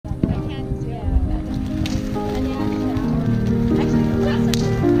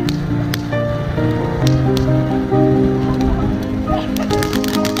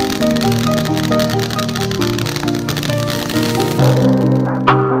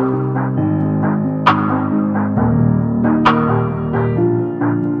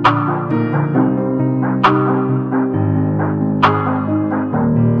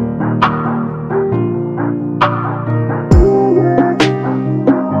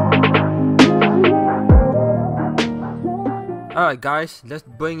Alright guys, let's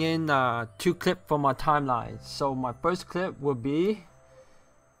bring in 2 clips from our timeline. So my first clip will be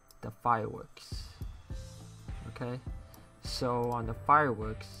the fireworks. Okay, so on the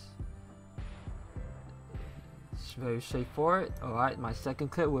fireworks, it's very straightforward. Alright, my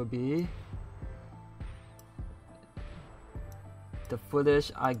second clip will be the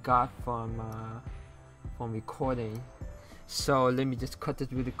footage I got from recording. So let me just cut this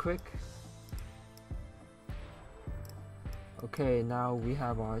really quick. Okay, now we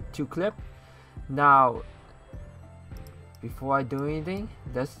have our 2 clip. Now, before I do anything,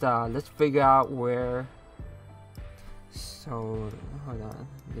 let's figure out where. So hold on,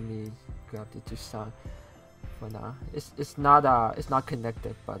 let me grab the 2 sound for now. It's not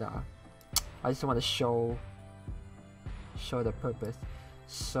connected, but I just want to show the purpose.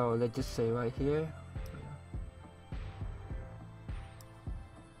 So let's just say right here.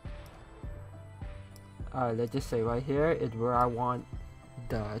 Let's just say right here is where I want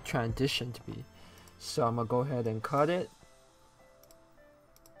the transition to be. So I'm gonna go ahead and cut it.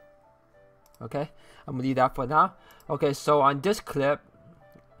 Okay, I'm gonna leave that for now. Okay, so on this clip,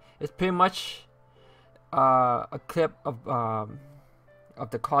 it's pretty much a clip of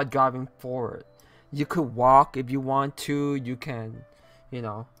the car driving forward. You could walk if you want to. You can, you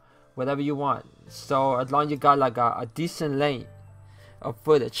know, whatever you want. So as long as you got like a decent length of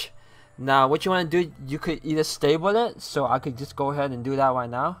footage. Now what you want to do, you could either stable it, so I could just go ahead and do that right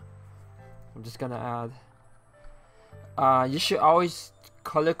now. I'm just gonna add, you should always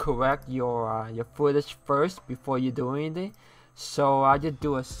color correct your footage first before you do anything. So I just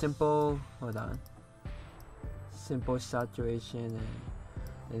do a simple, simple saturation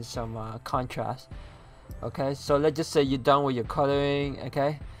and some contrast. Okay, so let's just say you're done with your coloring.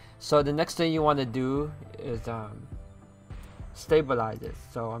 Okay, so the next thing you want to do is stabilize it.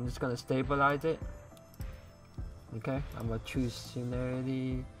 So I'm just gonna stabilize it. Okay, I'm gonna choose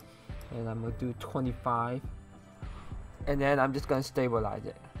similarity and I'm gonna do 25, and then I'm just gonna stabilize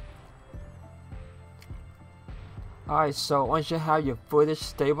it. Alright, so once you have your footage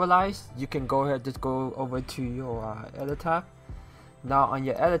stabilized, you can go ahead, just go over to your edit tab. Now on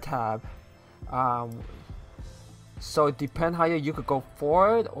your edit tab, so it depends how you could go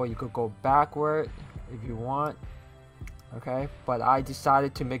forward or you could go backward if you want. Okay, but I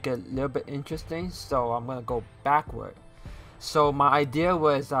decided to make it a little bit interesting, so I'm gonna go backward. So my idea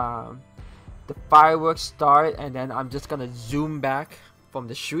was the fireworks start, and then I'm just gonna zoom back from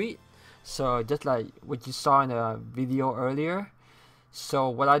the street, so just like what you saw in the video earlier. So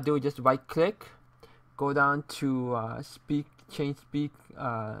what I do is just right click, go down to change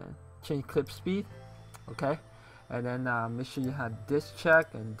clip speed. Okay, and then make sure you have this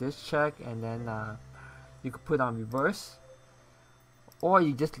check and this check, and then you can put on reverse, or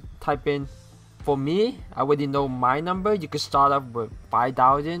you just type in. For me, I already know my number. You could start off with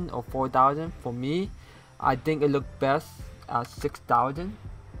 5,000 or 4,000. For me, I think it looked best at 6,000.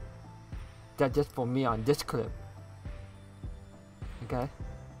 That's just for me on this clip. Okay.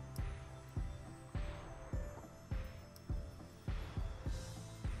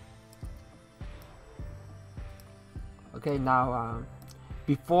 Okay, now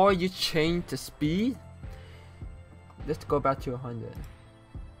before you change the speed, let's go back to 100.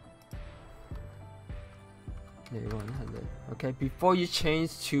 Okay, 100. Okay, before you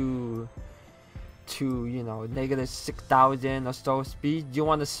change to you know, negative 6,000 or so speed, you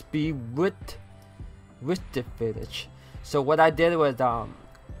want to speed with the footage. So what I did was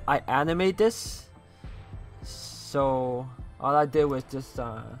I animate this. So all I did was just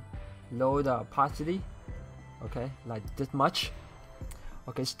load the opacity. Okay, like this much.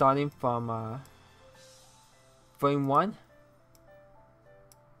 Okay, starting from frame 1.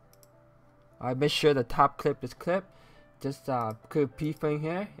 I make sure the top clip is clipped. Just put keyframe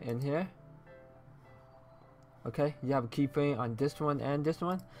here and here. Okay, you have a keyframe on this one and this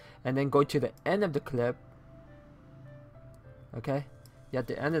one, and then go to the end of the clip. Okay, you at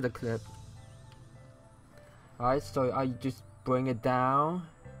the end of the clip. Alright, so I just bring it down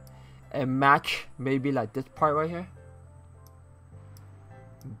and match maybe like this part right here.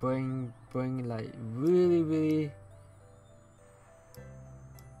 Bring like really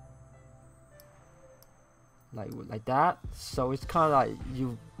like that. So it's kind of like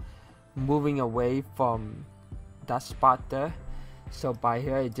you moving away from that spot there. So by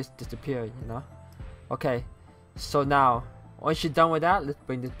here it just disappeared, you know. Okay, so now once you're done with that, let's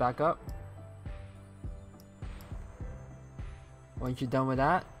bring this back up. Once you're done with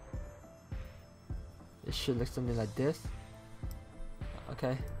that, it should look something like this.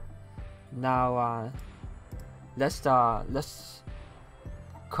 Okay, now let's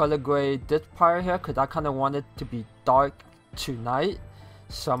color grade this part here, because I kind of want it to be dark to night.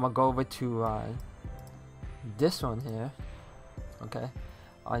 So I'm gonna go over to this one here. Okay,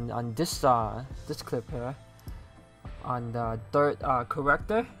 on this this clip here, on the third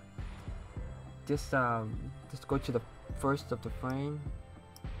corrector, just go to the first of the frame,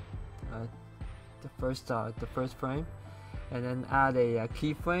 the first frame, and then add a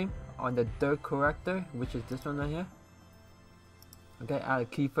keyframe on the third corrector, which is this one right here. Okay, add a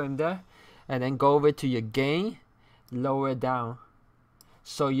keyframe there, and then go over to your gain, lower it down.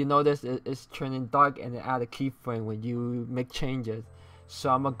 So you notice it's turning dark, and then add a keyframe when you make changes.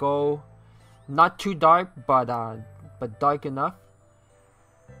 So I'm gonna go not too dark, but dark enough.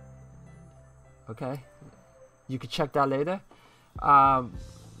 Okay, you can check that later.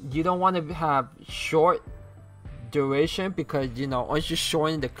 You don't want to have short duration, because you know, once you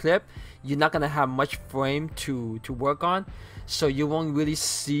shorten the clip, you're not gonna have much frame to work on, so you won't really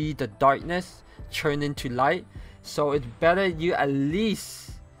see the darkness turn into light. So it's better you at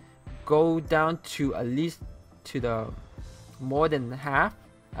least go down to at least to the more than half,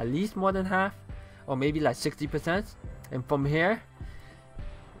 at least more than half, or maybe like 60%, and from here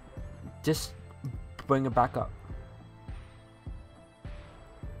just bring it back up.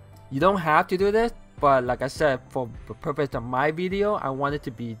 You don't have to do this, but like I said, for the purpose of my video, I want it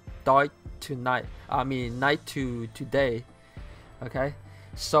to be dark to night, I mean night to day. Okay,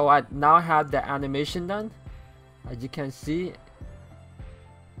 so I now have the animation done. As you can see,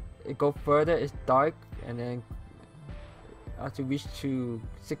 it go further, it's dark, and then as you reach to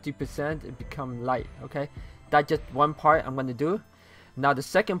 60%, it become light. Okay, that's just one part I'm gonna do. Now the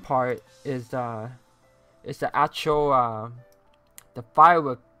second part is the actual the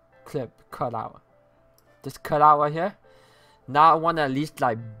firework clip cutout. This cutout right here. Now I want to at least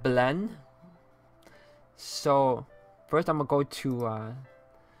like blend. So first I'm gonna go to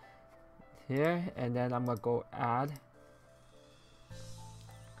here, and then I'm gonna go add.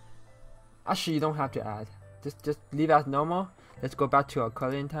 Actually, you don't have to add. Just leave as normal. Let's go back to our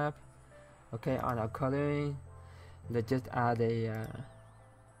coloring tab. Okay, on our coloring, let's just add a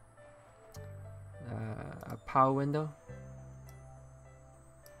power window.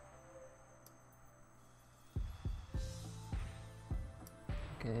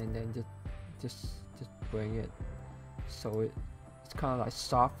 Okay, and then just bring it so it's kind of like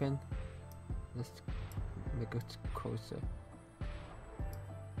softened. Let's make it closer.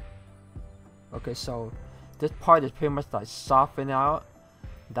 Okay, so this part is pretty much like softened out.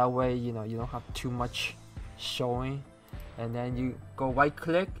 That way, you know, you don't have too much showing. And then you go right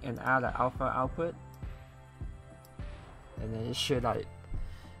click and add an alpha output, and then it should like,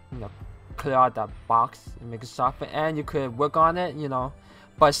 you know, clear out that box and make it softer. And you could work on it, you know,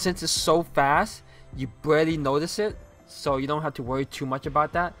 but since it's so fast, you barely notice it, so you don't have to worry too much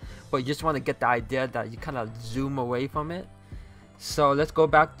about that. But you just want to get the idea that you kind of zoom away from it. So let's go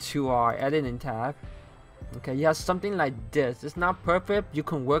back to our editing tab. Okay, you have something like this. It's not perfect, you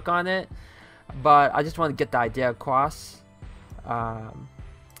can work on it, but I just want to get the idea across.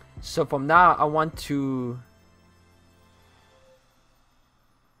 So from now, I want to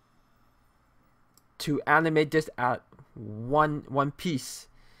animate this at one piece.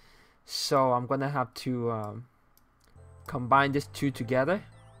 So I'm gonna have to combine these two together.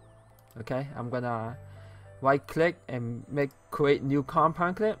 Okay, I'm gonna right click and create new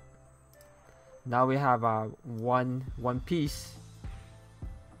compound clip. Now we have one piece.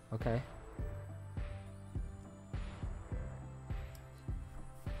 Okay,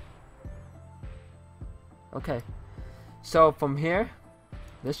 okay, so from here,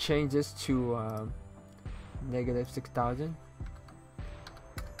 let's change this to -6000.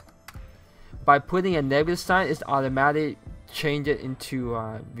 By putting a negative sign, it's automatic change it into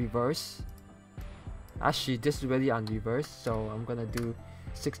reverse. Actually, this is already on reverse, so I'm gonna do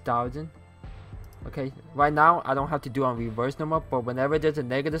 6000. Okay, right now I don't have to do on reverse no more, but whenever there's a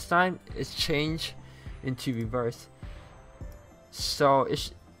negative sign, it's changed into reverse. So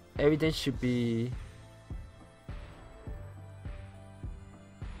everything should be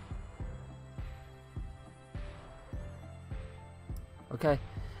okay.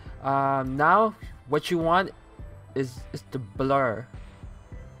 Now what you want is the blur.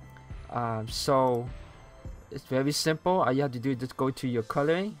 So it's very simple. All you have to do is just go to your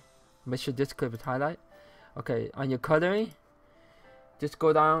coloring. Make sure this clip is highlight. Okay, on your coloring, just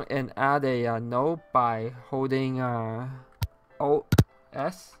go down and add a node by holding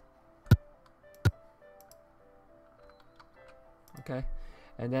Alt-S. Okay,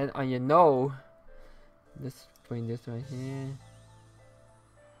 and then on your node, let's bring this right here.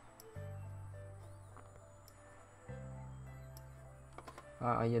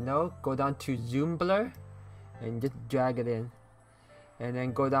 On your node, go down to zoom blur, and just drag it in, and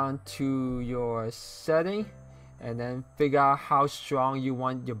then go down to your setting and then figure out how strong you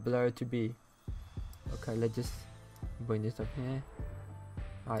want your blur to be. Okay, let's just bring this up here.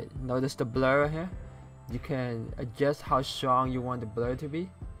 Alright, notice the blur right here. You can adjust how strong you want the blur to be.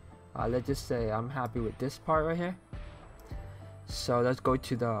 Let's just say I'm happy with this part right here. So let's go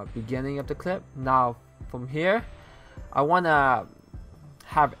to the beginning of the clip. Now from here, I want to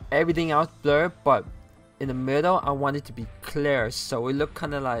have everything else blurred, but in the middle I want it to be clear, so it look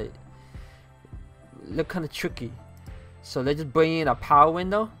kind of tricky. So let's just bring in a power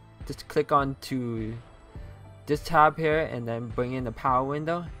window. Just click on to this tab here and then bring in the power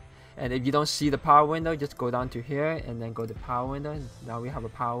window. And if you don't see the power window, just go down to here and then go to power window. Now we have a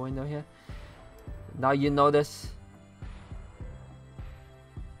power window here. Now you notice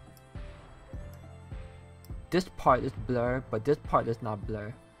this part is blurred, but this part is not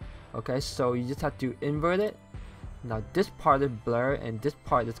blurred. Okay, so you just have to invert it. Now this part is blurred and this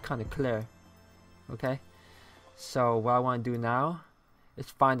part is kind of clear. Okay, so what I want to do now is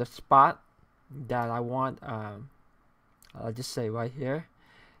find a spot that I want. I'll just say right here,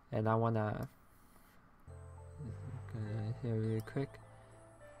 and I want to here really quick,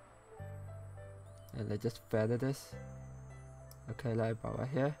 and let's just feather this. Okay, like about right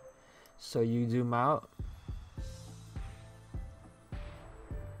here. So you zoom out.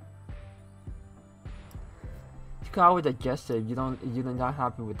 You can always adjust it. If you're not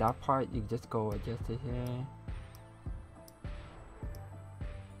happy with that part, you just go adjust it here.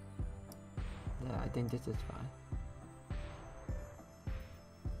 Yeah, I think this is fine.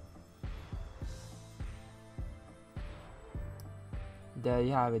 There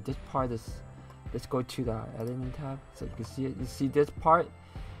you have it. This part is, let's go to the editing tab so you can see it. You see this part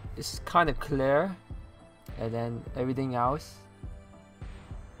is kind of clear, and then everything else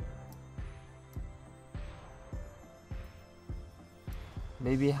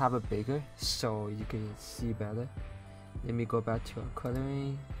maybe have it bigger so you can see better. Let me go back to our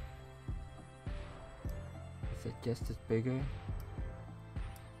coloring. Let's adjust this bigger.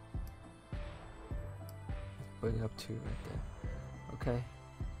 Let's bring it up to right there. Okay.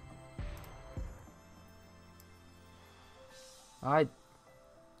 Alright.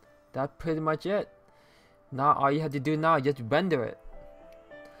 That's pretty much it. Now all you have to do now is just render it.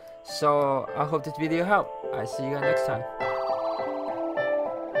 So I hope this video helped. I'll see you guys next time.